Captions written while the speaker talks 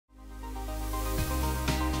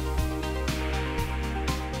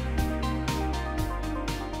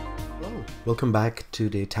Welcome back to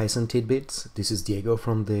the Tizen Tidbits. This is Diego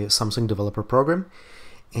from the Samsung Developer Program,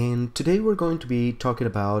 and today we're going to be talking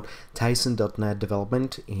about Tizen .NET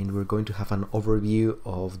development, and we're going to have an overview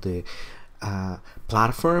of the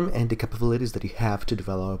platform and the capabilities that you have to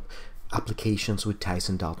develop applications with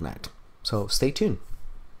Tizen .NET. So stay tuned.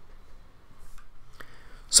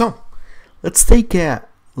 So let's take a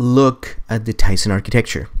look at the Tizen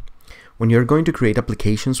architecture. When you're going to create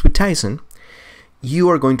applications with Tizen, you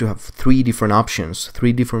are going to have three different options,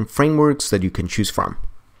 three different frameworks that you can choose from.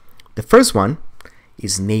 The first one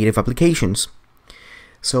is native applications.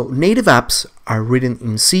 So native apps are written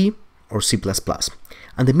in C or C++.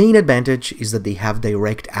 And the main advantage is that they have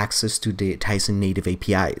direct access to the Tizen native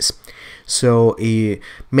APIs. So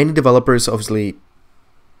many developers obviously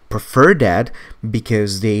prefer that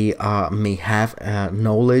because they may have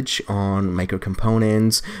knowledge on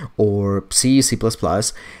microcomponents or C, C++,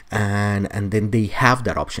 and then they have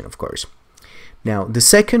that option, of course. Now, the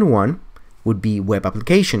second one would be web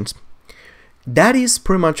applications. That is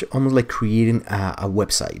pretty much almost like creating a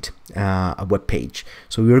website, a web page.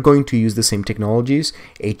 So we are going to use the same technologies,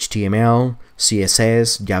 HTML,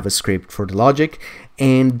 CSS, JavaScript for the logic,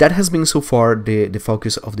 and that has been so far the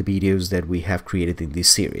focus of the videos that we have created in this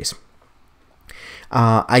series.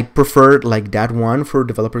 I prefer like that one for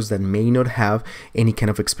developers that may not have any kind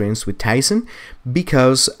of experience with Tizen,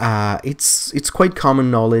 because it's quite common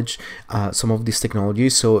knowledge, some of these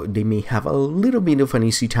technologies, so they may have a little bit of an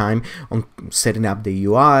easy time on setting up the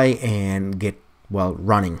UI and get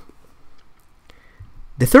running.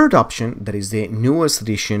 The third option, that is the newest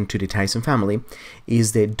addition to the Tizen family,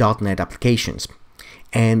 is the .NET applications,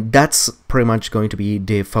 and that's pretty much going to be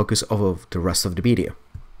the focus of the rest of the video.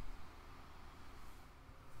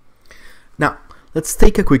 Now, let's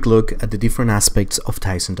take a quick look at the different aspects of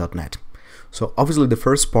Tizen .NET. So obviously the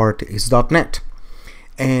first part is .NET.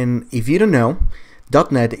 And if you don't know,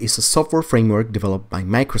 .NET is a software framework developed by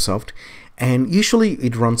Microsoft, and usually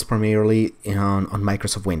it runs primarily on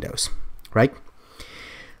Microsoft Windows, right?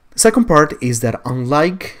 The second part is that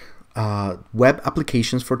unlike web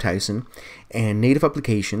applications for Tizen and native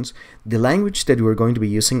applications, the language that we're going to be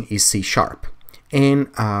using is C#, and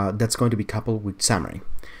that's going to be coupled with Xamarin.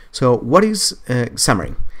 So what is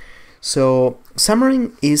Xamarin? So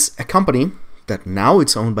Xamarin is a company that now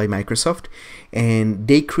it's owned by Microsoft, and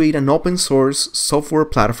they create an open source software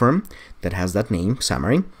platform that has that name,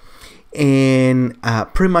 Xamarin, and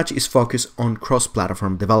pretty much is focused on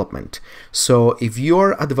cross-platform development. So if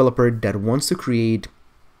you're a developer that wants to create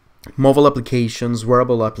mobile applications,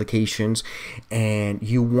 wearable applications, and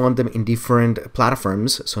you want them in different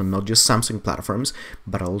platforms, so not just Samsung platforms,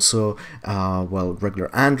 but also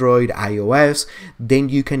regular Android, iOS, then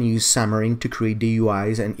you can use Xamarin to create the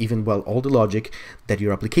UIs and even all the logic that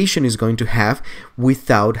your application is going to have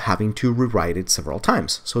without having to rewrite it several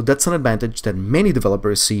times. So that's an advantage that many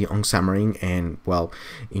developers see on Xamarin, and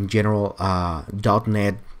in general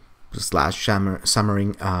 .NET /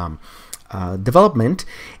 Xamarin development,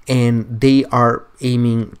 and they are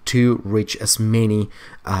aiming to reach as many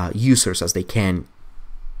users as they can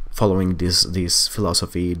following this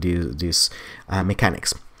philosophy, these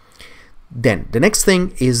mechanics. Then the next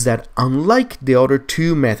thing is that unlike the other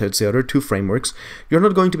two methods, the other two frameworks, you're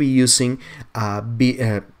not going to be using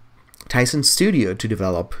Tizen Studio to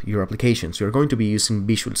develop your applications. You're going to be using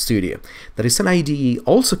Visual Studio. That is an IDE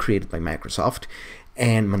also created by Microsoft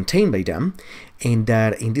and maintained by them, and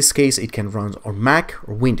that in this case it can run on Mac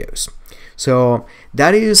or Windows. So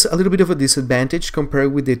that is a little bit of a disadvantage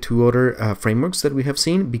compared with the two other frameworks that we have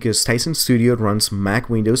seen, because Tizen Studio runs Mac,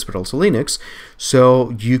 Windows, but also Linux.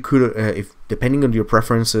 So you could, if depending on your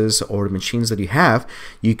preferences or the machines that you have,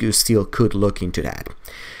 you could look into that.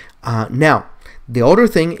 Now, the other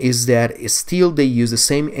thing is that still they use the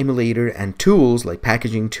same emulator and tools like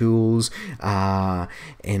packaging tools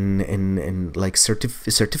and like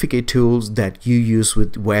certificate tools that you use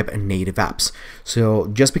with web and native apps. So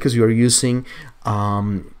just because you are using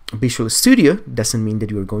Visual Studio doesn't mean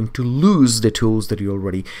that you are going to lose the tools that you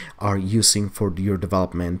already are using for your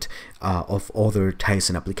development of other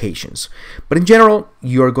Tizen applications. But in general,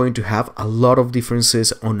 you are going to have a lot of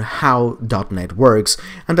differences on how .NET works,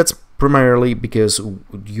 and that's primarily because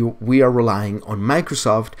we are relying on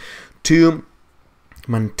Microsoft to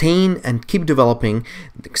maintain and keep developing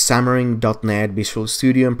Xamarin, .NET, Visual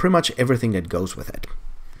Studio, and pretty much everything that goes with it.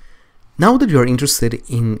 Now that you're interested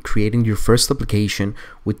in creating your first application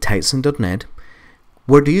with Tizen .NET,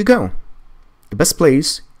 where do you go? The best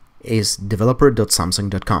place is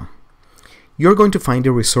developer.samsung.com. You're going to find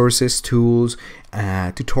the resources, tools,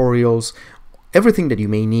 tutorials, everything that you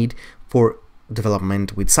may need for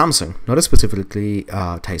development with Samsung, not specifically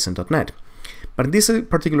Tizen.NET. But in this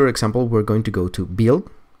particular example, we're going to go to Build,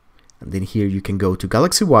 and then here you can go to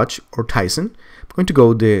Galaxy Watch or Tizen. I'm going to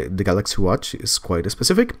go the Galaxy Watch, is quite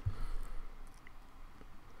specific.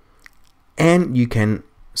 And you can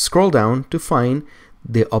scroll down to find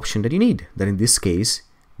the option that you need, that in this case,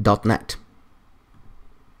 .NET.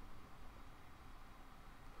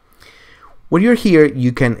 When you're here,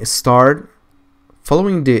 you can start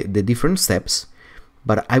following the different steps,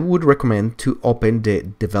 but I would recommend to open the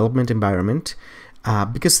development environment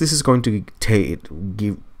because this is going to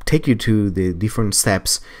take you to the different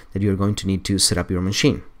steps that you're going to need to set up your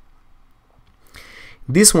machine.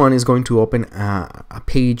 This one is going to open a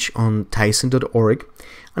page on Tizen.org,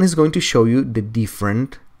 and is going to show you the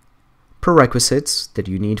different prerequisites that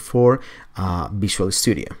you need for Visual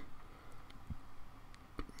Studio.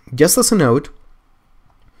 Just as a note,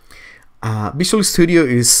 Visual Studio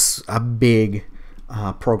is a big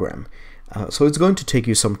program, so it's going to take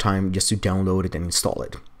you some time just to download it and install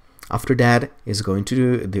it. After that, is going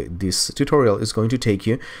to this tutorial is going to take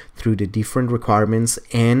you through the different requirements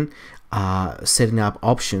and setting up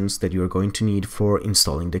options that you are going to need for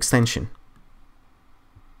installing the extension.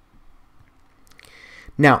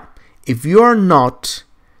 Now, if you are not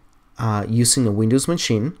using a Windows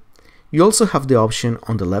machine, you also have the option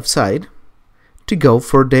on the left side to go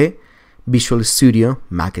for the Visual Studio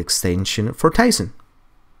Mac extension for Tizen.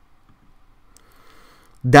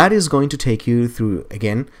 That is going to take you through,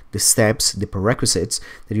 again, the steps, the prerequisites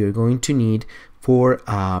that you're going to need for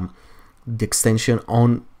the extension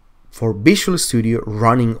for Visual Studio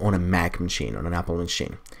running on a Mac machine, on an Apple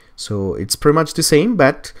machine. So it's pretty much the same,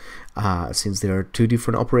 but since there are two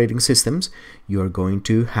different operating systems, you are going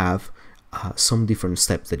to have some different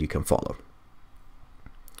steps that you can follow.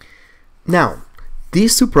 Now,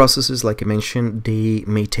 these two processes, like I mentioned, they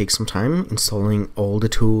may take some time installing all the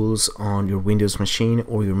tools on your Windows machine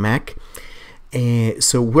or your Mac.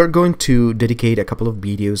 So we're going to dedicate a couple of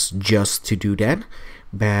videos just to do that,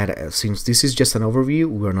 but since this is just an overview,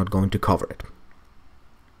 we're not going to cover it.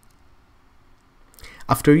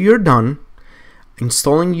 After you're done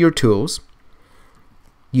installing your tools,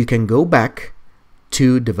 you can go back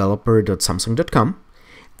to developer.samsung.com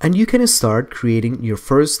and you can start creating your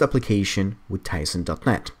first application with Tizen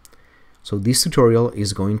 .NET. So this tutorial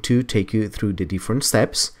is going to take you through the different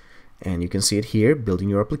steps, and you can see it here: building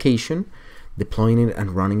your application, deploying it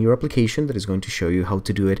and running your application. That is going to show you how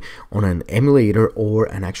to do it on an emulator or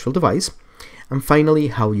an actual device, and finally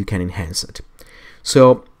how you can enhance it.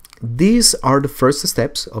 So these are the first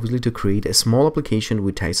steps, obviously, to create a small application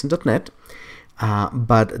with Tizen.net,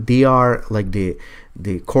 but they are like the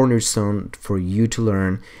cornerstone for you to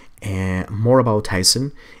learn more about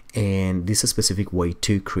Tizen and this specific way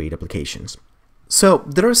to create applications. So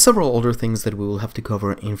there are several other things that we will have to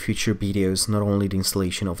cover in future videos, not only the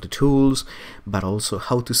installation of the tools, but also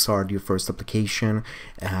how to start your first application,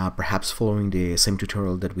 perhaps following the same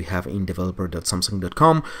tutorial that we have in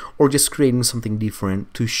developer.samsung.com, or just creating something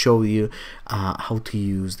different to show you how to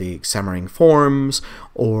use the Xamarin Forms,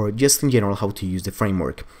 or just in general how to use the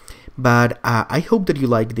framework. But I hope that you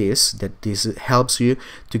like this, that this helps you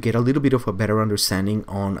to get a little bit of a better understanding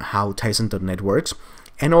on how Tizen.net works,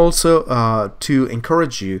 and also to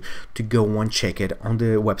encourage you to go and check it on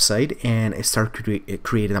the website and start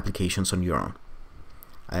creating applications on your own.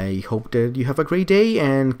 I hope that you have a great day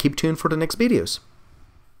and keep tuned for the next videos.